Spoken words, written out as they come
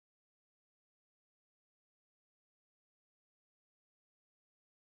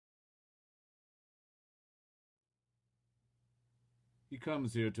He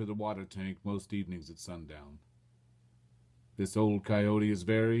comes here to the water tank most evenings at sundown. This old coyote is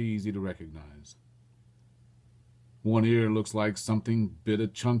very easy to recognize. One ear looks like something bit a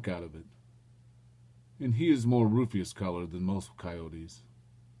chunk out of it, and he is more rufous colored than most coyotes.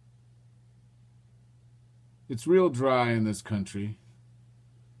 It's real dry in this country,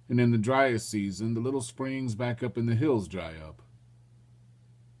 and in the driest season, the little springs back up in the hills dry up.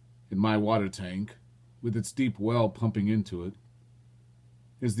 And my water tank, with its deep well pumping into it,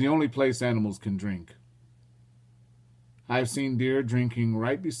 is the only place animals can drink. I've seen deer drinking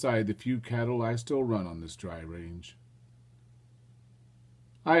right beside the few cattle I still run on this dry range.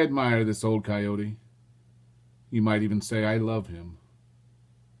 I admire this old coyote. You might even say I love him.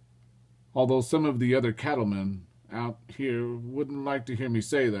 Although some of the other cattlemen out here wouldn't like to hear me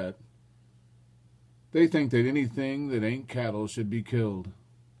say that. They think that anything that ain't cattle should be killed.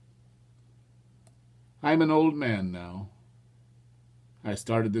 I'm an old man now. I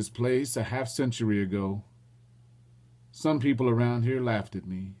started this place a half-century ago. Some people around here laughed at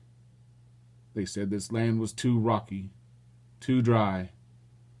me. They said this land was too rocky, too dry.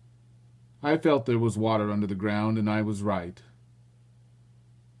 I felt there was water under the ground, and I was right.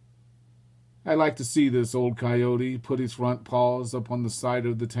 I like to see this old coyote put his front paws up on the side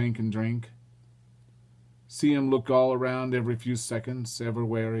of the tank and drink. See him look all around every few seconds, ever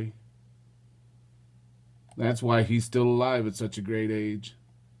wary. That's why he's still alive at such a great age.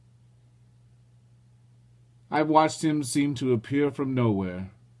 I've watched him seem to appear from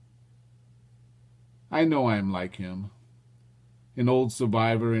nowhere. I know I am like him, an old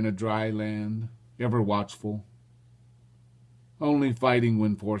survivor in a dry land, ever watchful, only fighting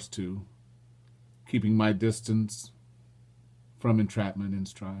when forced to, keeping my distance from entrapment and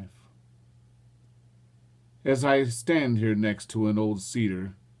strife. As I stand here next to an old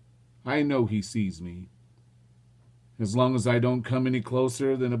cedar, I know he sees me. As long as I don't come any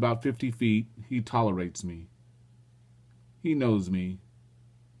closer than about 50 feet, he tolerates me. He knows me.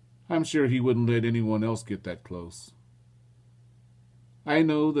 I'm sure he wouldn't let anyone else get that close. I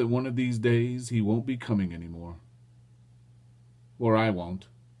know that one of these days he won't be coming anymore. Or I won't.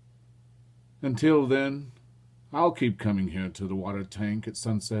 Until then, I'll keep coming here to the water tank at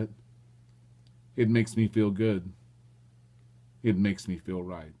sunset. It makes me feel good. It makes me feel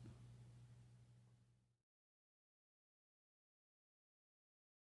right.